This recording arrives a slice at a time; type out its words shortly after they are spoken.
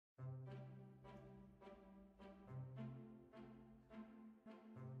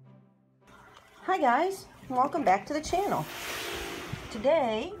Hi guys, welcome back to the channel.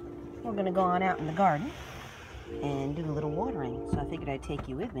 Today we're going to go on out in the garden and do a little watering, so I figured I'd take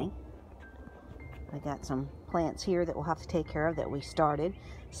you with me. I got some plants here that we'll have to take care of that we started.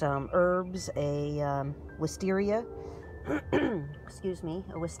 Some herbs, a wisteria, excuse me,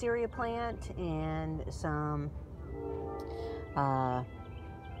 a wisteria plant, and some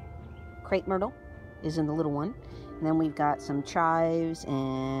crepe myrtle is in the little one. And then we've got some chives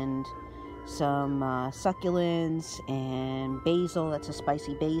and some succulents and basil. That's a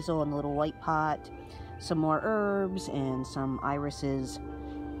spicy basil in a little white pot. Some more herbs and some irises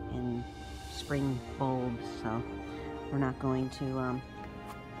and spring bulbs. So we're not going to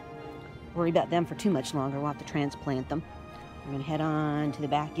worry about them for too much longer. We'll have to transplant them. We're going to head on to the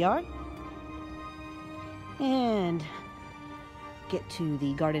backyard and get to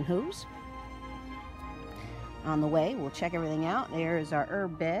the garden hose. On the way, we'll check everything out. There is our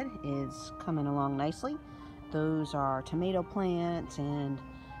herb bed. It's coming along nicely. Those are tomato plants and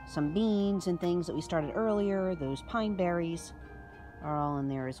some beans and things that we started earlier. Those pine berries are all in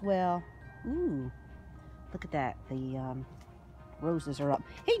there as well. Ooh, look at that. The roses are up.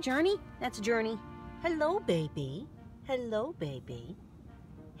 Hey, Journey. That's Journey. Hello, baby. Hello, baby.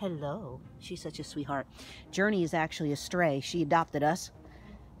 Hello. She's such a sweetheart. Journey is actually a stray. She adopted us,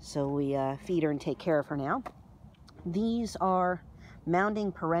 so we feed her and take care of her now. These are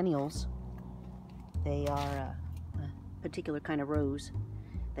mounding perennials. They are a particular kind of rose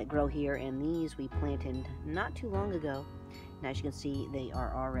that grow here, and these we planted not too long ago. And as you can see, they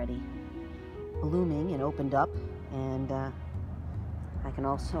are already blooming and opened up, and I can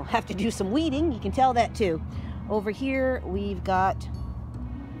also have to do some weeding. You can tell that too. Over here we've got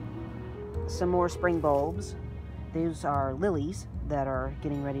some more spring bulbs. These are lilies that are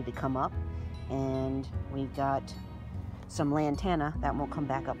getting ready to come up, and we've got some lantana that won't come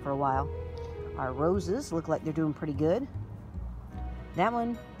back up for a while. Our roses look like they're doing pretty good. That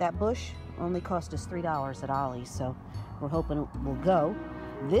one, that bush, only cost us $3 at Ollie's, so we're hoping it will go.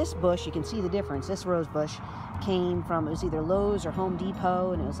 This bush, you can see the difference. This rose bush came from, it was either Lowe's or Home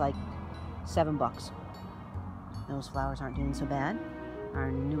Depot, and it was like $7. Those flowers aren't doing so bad.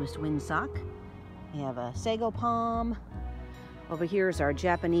 Our newest windsock. We have a sago palm. Over here is our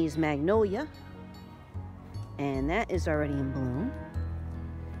Japanese magnolia, and that is already in bloom,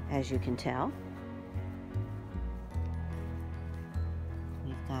 as you can tell.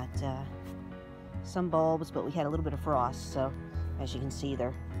 We've got some bulbs, but we had a little bit of frost, so as you can see,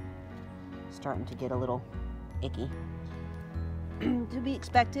 they're starting to get a little icky. To be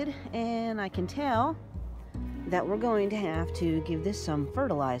expected, and I can tell that we're going to have to give this some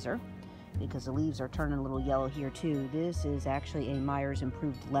fertilizer because the leaves are turning a little yellow here too. This is actually a Myers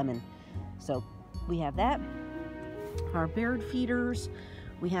Improved Lemon. So we have that. Our bird feeders,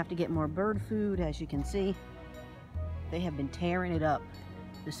 we have to get more bird food. As you can see, they have been tearing it up.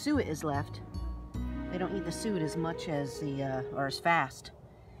 The suet is left. They don't eat the suet as much as the, or as fast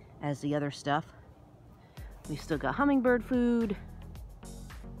as the other stuff. We've still got hummingbird food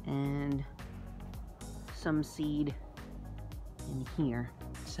and some seed in here,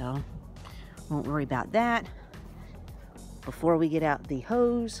 so won't worry about that. Before we get out the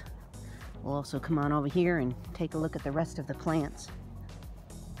hose, we'll also come on over here and take a look at the rest of the plants.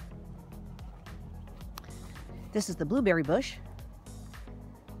 This is the blueberry bush,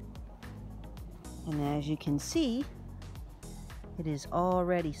 and as you can see, it is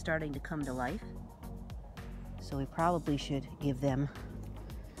already starting to come to life, so we probably should give them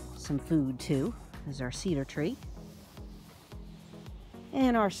some food too. This is our cedar tree.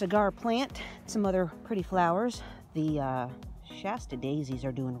 And our cigar plant, some other pretty flowers. The Shasta daisies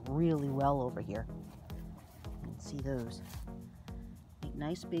are doing really well over here. You can see those. Make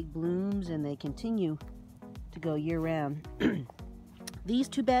nice big blooms, and they continue to go year round. These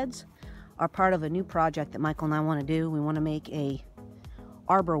two beds are part of a new project that Michael and I want to do. We want to make a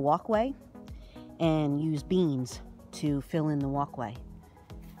arbor walkway and use beans to fill in the walkway.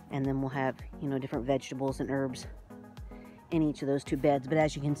 And then we'll have, you know, different vegetables and herbs in each of those two beds. But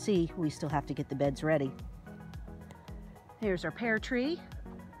as you can see, we still have to get the beds ready. Here's our pear tree.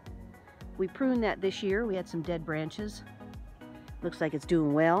 We pruned that this year. We had some dead branches. Looks like it's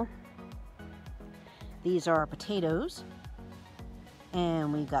doing well. These are our potatoes.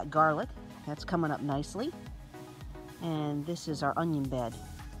 And we've got garlic. That's coming up nicely. And this is our onion bed.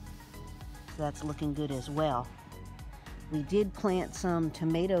 So that's looking good as well. We did plant some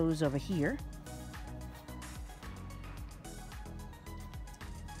tomatoes over here.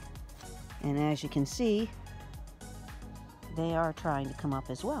 And as you can see, they are trying to come up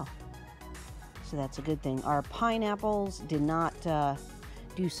as well. So that's a good thing. Our pineapples did not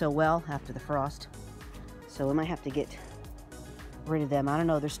do so well after the frost. So we might have to get rid of them. I don't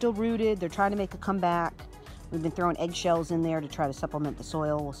know, they're still rooted, they're trying to make a comeback. We've been throwing eggshells in there to try to supplement the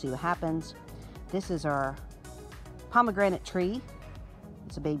soil. We'll see what happens. This is our pomegranate tree.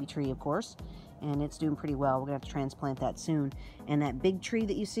 It's a baby tree, of course, and it's doing pretty well. We're gonna have to transplant that soon. And that big tree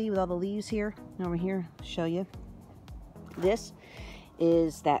that you see with all the leaves here, over here, I'll show you. This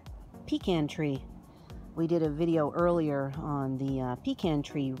is that pecan tree. We did a video earlier on the pecan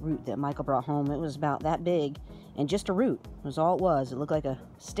tree root that Michael brought home. It was about that big, and just a root was all it was. It looked like a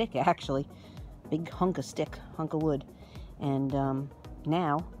stick, actually. Big hunk of wood. And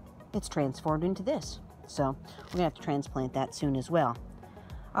now it's transformed into this. So we're gonna have to transplant that soon as well.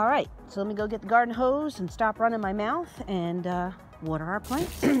 All right, so let me go get the garden hose and stop running my mouth and water our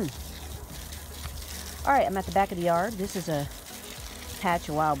plants. All right, I'm at the back of the yard. This is a patch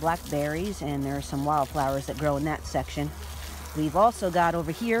of wild blackberries, and there are some wildflowers that grow in that section. We've also got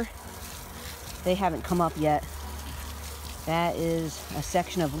over here, they haven't come up yet. That is a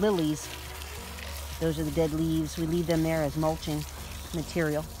section of lilies. Those are the dead leaves. We leave them there as mulching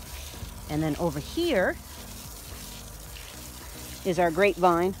material. And then over here is our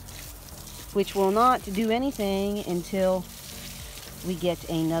grapevine, which will not do anything until we get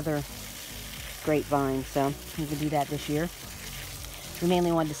another grapevine. So we can do that this year. We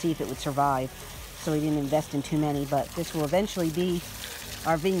mainly wanted to see if it would survive, so we didn't invest in too many, but this will eventually be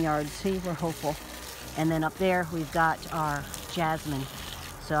our vineyard. See, we're hopeful. And then up there we've got our jasmine.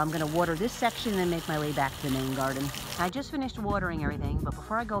 So I'm going to water this section and then make my way back to the main garden. I just finished watering everything, but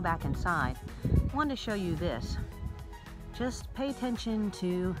before I go back inside, I wanted to show you this. Just pay attention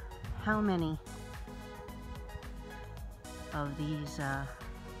to how many of these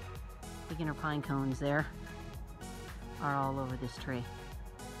beginner pine cones there are all over this tree.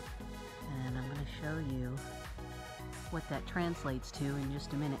 And I'm going to show you what that translates to in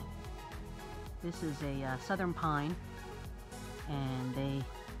just a minute. This is a southern pine, and they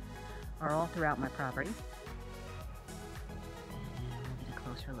are all throughout my property. And we'll get a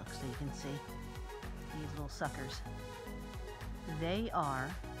closer look so you can see these little suckers. They are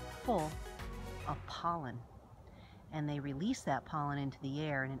full of pollen, and they release that pollen into the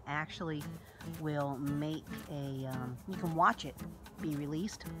air, and it actually will make a, you can watch it be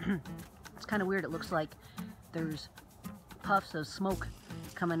released. It's kind of weird. It looks like there's puffs of smoke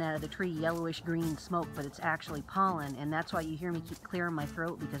coming out of the tree, yellowish green smoke, but it's actually pollen, and that's why you hear me keep clearing my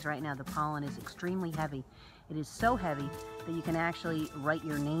throat, because right now the pollen is extremely heavy. It is so heavy that you can actually write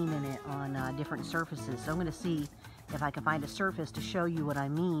your name in it on different surfaces. So I'm going to see if I can find a surface to show you what I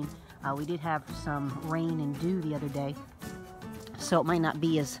mean. We did have some rain and dew the other day, so it might not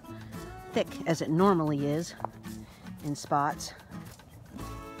be as thick as it normally is in spots.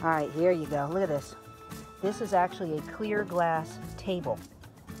 All right, here you go. Look at this. This is actually a clear glass table.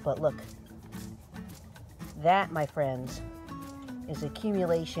 But look, that, my friends, is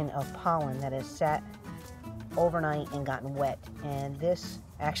accumulation of pollen that has sat overnight and gotten wet. And this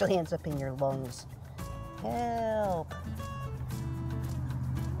actually ends up in your lungs. Help!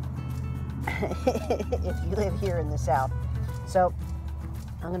 If you live here in the South. So,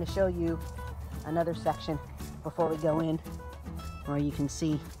 I'm going to show you another section before we go in, where you can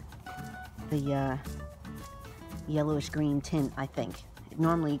see the yellowish green tint, I think. It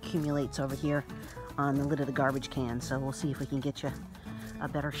normally accumulates over here on the lid of the garbage can, so we'll see if we can get you a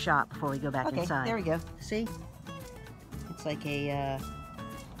better shot before we go back inside. There we go. See? It's like a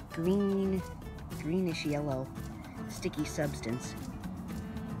greenish yellow sticky substance.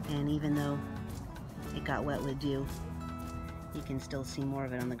 And even though it got wet with dew, you can still see more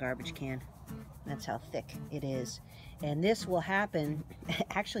of it on the garbage can. That's how thick it is. And this will happen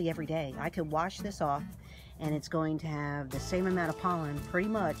actually every day. I could wash this off, and it's going to have the same amount of pollen pretty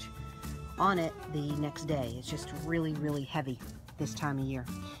much on it the next day. It's just really, really heavy this time of year.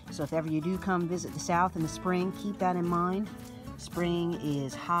 So if ever you do come visit the South in the spring, keep that in mind. Spring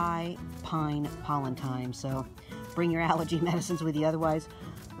is high pine pollen time, so bring your allergy medicines with you, otherwise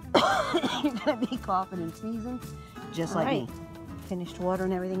you're gonna be coughing and sneezing just like me. Finished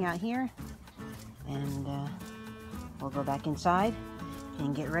watering everything out here, and we'll go back inside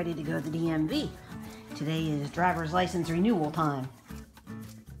and get ready to go to the DMV. Today is driver's license renewal time.